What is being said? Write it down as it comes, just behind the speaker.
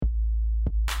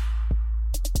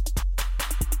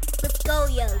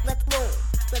yeah, let's roll.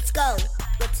 Let's go.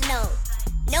 Let's know.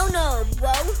 No,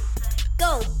 bro.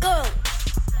 Go.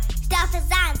 Stuff is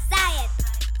on science.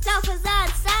 Stuff is on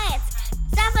science.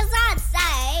 Stuff is on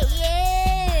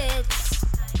science.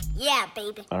 Yeah,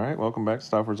 baby. All right, welcome back to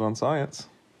Stouffer's on Science.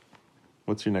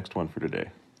 What's your next one for today?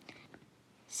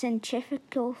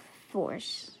 Centrifugal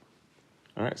force.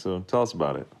 All right, so tell us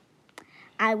about it.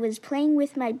 I was playing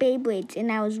with my Beyblades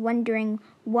and I was wondering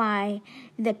why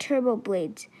the turbo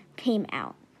blades came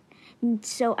out. And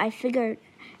so I figured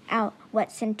out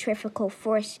what centrifugal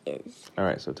force is. All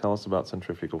right, so tell us about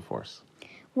centrifugal force.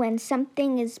 When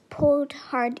something is pulled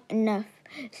hard enough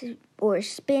or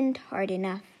spinned hard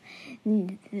enough,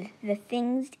 the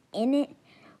things in it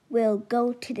will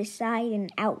go to the side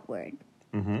and outward.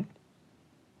 Mm-hmm.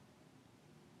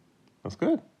 That's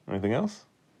good. Anything else?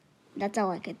 That's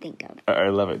all I could think of. I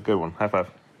love it. Good one. High five.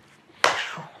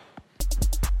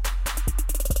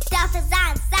 Stuff is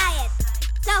on science.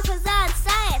 Stuff is on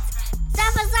science.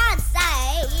 Stuff is on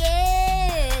science.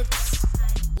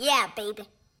 Yeah, baby.